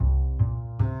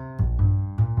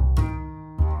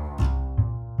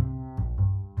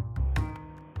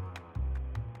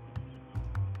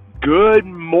Good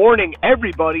morning,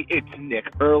 everybody. It's Nick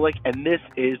Ehrlich, and this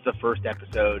is the first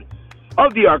episode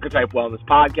of the Archetype Wellness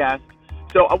Podcast.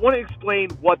 So I want to explain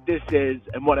what this is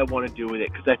and what I want to do with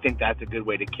it, because I think that's a good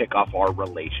way to kick off our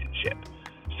relationship.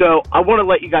 So I want to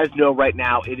let you guys know right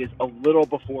now it is a little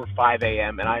before 5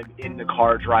 a.m., and I'm in the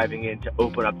car driving in to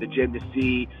open up the gym to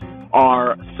see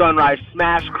our Sunrise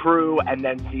Smash crew and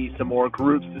then see some more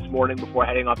groups this morning before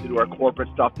heading off to do our corporate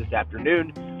stuff this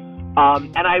afternoon.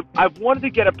 And I've wanted to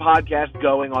get a podcast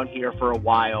going on here for a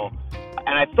while, and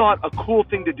I thought a cool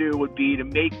thing to do would be to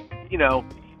make,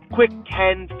 quick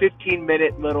 10,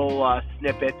 15-minute little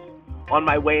snippets on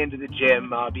my way into the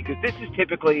gym, because this is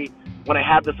typically when I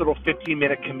have this little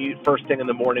 15-minute commute first thing in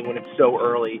the morning when it's so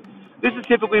early. This is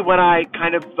typically when I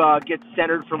kind of get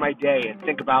centered for my day and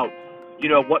think about,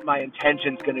 what my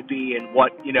intention's going to be and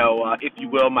what, if you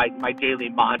will, my daily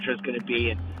mantra is going to be.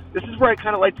 And this is where I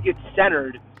kind of like to get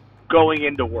centered going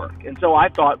into work. And so I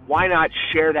thought, why not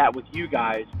share that with you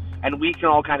guys, and we can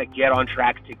all kind of get on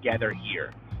track together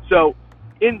here. So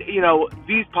in,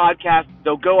 these podcasts,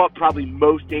 they'll go up probably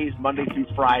most days, Monday through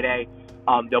Friday.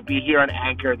 They'll be here on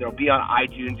Anchor. They'll be on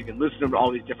iTunes. You can listen to them in all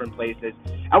these different places.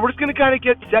 And we're just going to kind of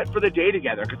get set for the day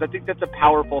together, because I think that's a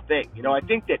powerful thing. I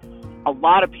think that a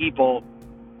lot of people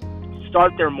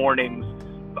start their mornings,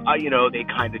 they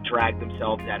kind of drag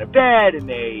themselves out of bed, and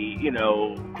they,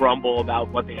 grumble about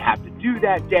what they have to do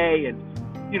that day, and,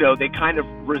 they kind of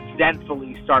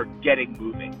resentfully start getting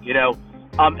moving,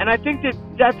 and I think that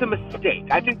that's a mistake.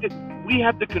 I think that we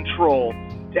have the control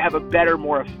to have a better,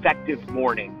 more effective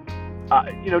morning,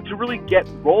 to really get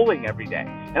rolling every day.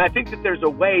 And I think that there's a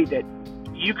way that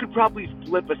you could probably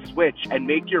flip a switch and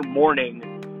make your morning,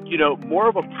 more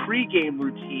of a pregame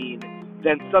routine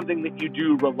than something that you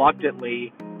do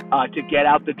reluctantly to get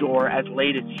out the door as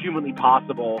late as humanly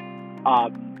possible,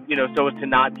 so as to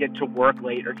not get to work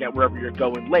late or get wherever you're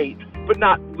going late, but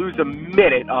not lose a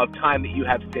minute of time that you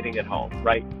have sitting at home,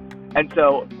 right? And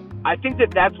so I think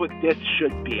that that's what this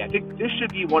should be. I think this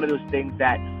should be one of those things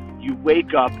that you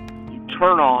wake up, you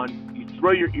turn on, you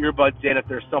throw your earbuds in if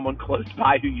there's someone close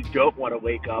by who you don't want to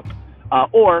wake up,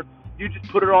 or you just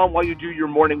put it on while you do your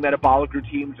morning metabolic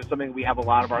routine, which is something we have a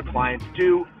lot of our clients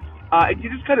do, and you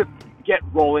just kind of get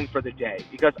rolling for the day.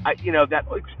 Because that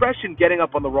expression, getting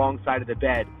up on the wrong side of the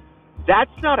bed,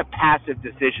 that's not a passive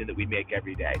decision that we make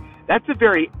every day. That's a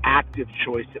very active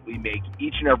choice that we make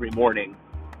each and every morning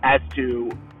as to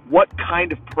what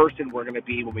kind of person we're going to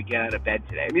be when we get out of bed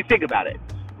today. I mean, think about it.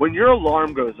 When your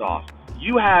alarm goes off,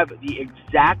 you have the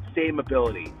exact same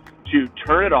ability to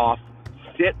turn it off,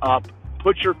 sit up,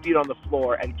 put your feet on the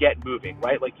floor, and get moving,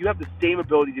 right? Like, you have the same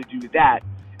ability to do that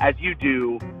as you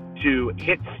do to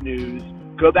hit snooze,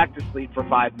 go back to sleep for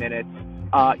 5 minutes,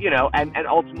 and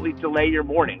ultimately delay your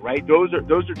morning, right? Those are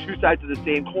two sides of the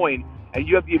same coin, and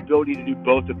you have the ability to do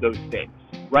both of those things,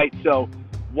 right? So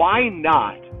why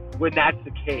not, when that's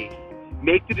the case,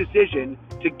 make the decision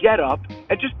to get up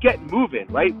and just get moving,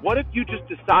 right? What if you just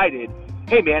decided,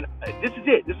 hey man, this is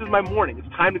it. This is my morning.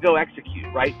 It's time to go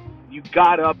execute, right? You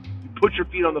got up, you put your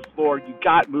feet on the floor, you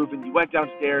got moving, you went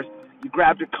downstairs, you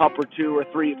grabbed a cup or two or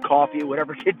three of coffee,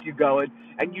 whatever gets you going,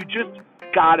 and you just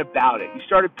got about it. You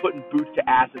started putting boots to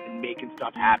asses and making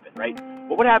stuff happen, right?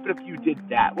 What would happen if you did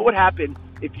that? What would happen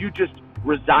if you just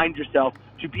resigned yourself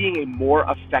to being a more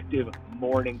effective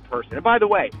morning person? And by the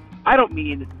way, I don't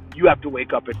mean you have to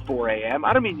wake up at 4 a.m.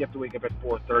 I don't mean you have to wake up at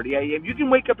 4:30 a.m. You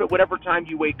can wake up at whatever time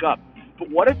you wake up.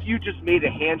 But what if you just made a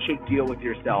handshake deal with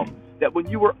yourself that when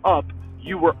you were up,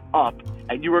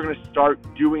 and you were going to start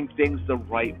doing things the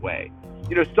right way?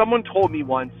 Someone told me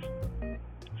once,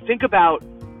 think about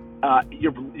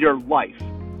your life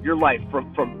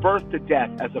from birth to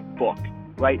death as a book,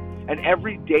 right? And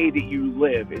every day that you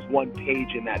live is one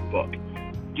page in that book.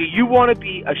 Do you want to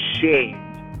be ashamed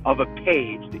of a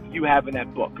page that you have in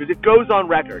that book? Because it goes on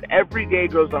record. Every day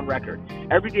goes on record.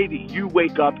 Every day that you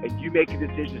wake up and you make a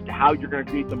decision as to how you're going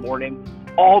to greet the morning,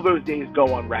 all those days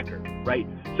go on record, right?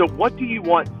 So what do you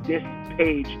want this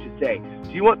page to say?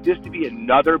 Do you want this to be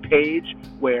another page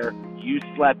where you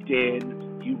slept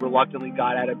in, you reluctantly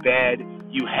got out of bed,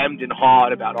 you hemmed and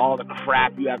hawed about all the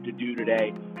crap you have to do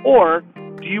today? Or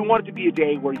do you want it to be a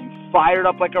day where you fired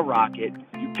up like a rocket,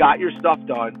 you got your stuff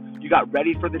done, you got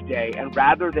ready for the day, and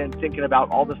rather than thinking about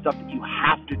all the stuff that you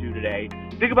have to do today,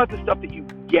 think about the stuff that you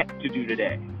get to do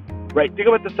today, right? Think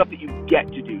about the stuff that you get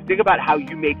to do. Think about how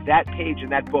you make that page in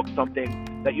that book something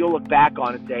that you'll look back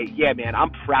on and say, yeah, man,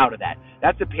 I'm proud of that.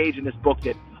 That's a page in this book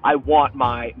that I want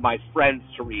my friends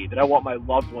to read, that I want my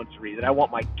loved ones to read, that I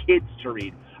want my kids to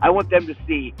read. I want them to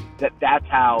see that that's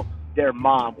how their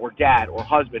mom or dad or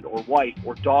husband or wife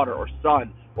or daughter or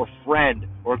son or friend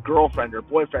or girlfriend or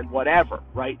boyfriend, whatever,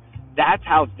 right? That's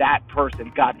how that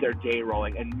person got their day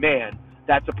rolling. And man,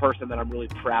 that's a person that I'm really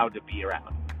proud to be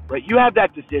around, right? You have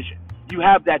that decision. You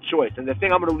have that choice. And the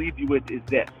thing I'm going to leave you with is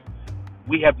this.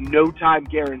 We have no time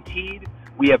guaranteed.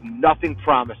 We have nothing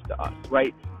promised to us,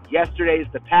 right? Yesterday is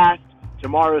the past.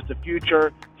 Tomorrow is the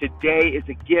future. Today is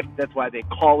a gift. That's why they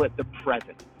call it the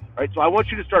present, right? So I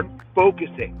want you to start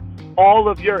focusing all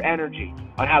of your energy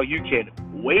on how you can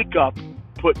wake up,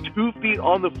 put 2 feet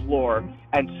on the floor,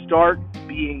 and start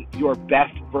being your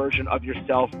best version of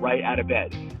yourself right out of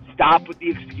bed. Stop with the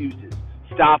excuses.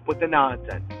 Stop with the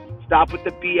nonsense. Stop with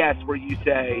the BS where you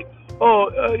say,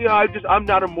 I'm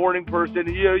not a morning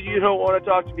person. You don't want to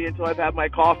talk to me until I've had my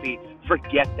coffee.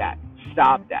 Forget that.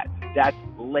 Stop that. That's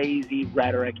lazy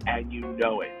rhetoric, and you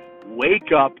know it.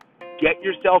 Wake up, get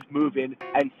yourself moving,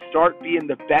 and start being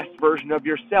the best version of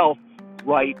yourself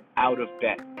right out of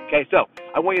bed. Okay, so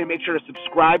I want you to make sure to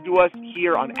subscribe to us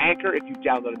here on Anchor if you've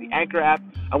downloaded the Anchor app.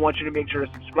 I want you to make sure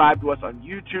to subscribe to us on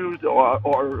YouTube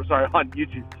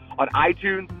on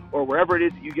iTunes or wherever it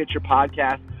is that you get your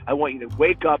podcast. I want you to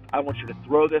wake up. I want you to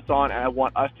throw this on, and I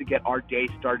want us to get our day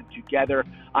started together.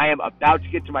 I am about to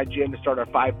get to my gym to start our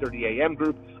 5:30 a.m.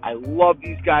 group. I love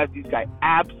these guys. These guys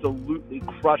absolutely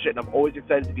crush it, and I'm always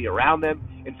excited to be around them.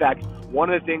 In fact, one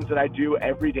of the things that I do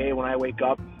every day when I wake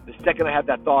up, the second I have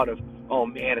that thought of, oh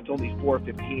man, it's only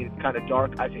 4:15, it's kind of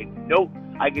dark, I say, nope,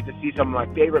 I get to see some of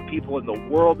my favorite people in the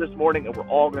world this morning, and we're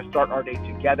all going to start our day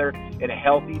together in a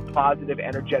healthy, positive,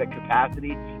 energetic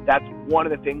capacity. That's one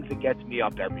of the things that gets me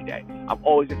up every day. I'm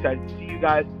always excited to see you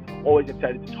guys, always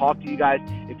excited to talk to you guys.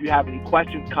 If you have any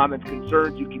questions, comments,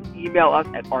 concerns, you can email us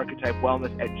at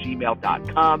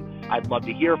archetypewellness@gmail.com. I'd love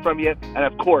to hear from you. And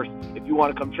of course, if you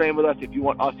want to come train with us, if you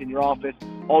want us in your office,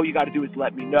 all you got to do is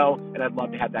let me know, and I'd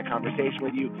love to have that conversation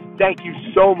with you. Thank you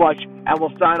so much, and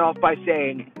we'll sign off by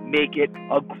saying, make it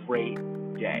a great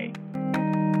day.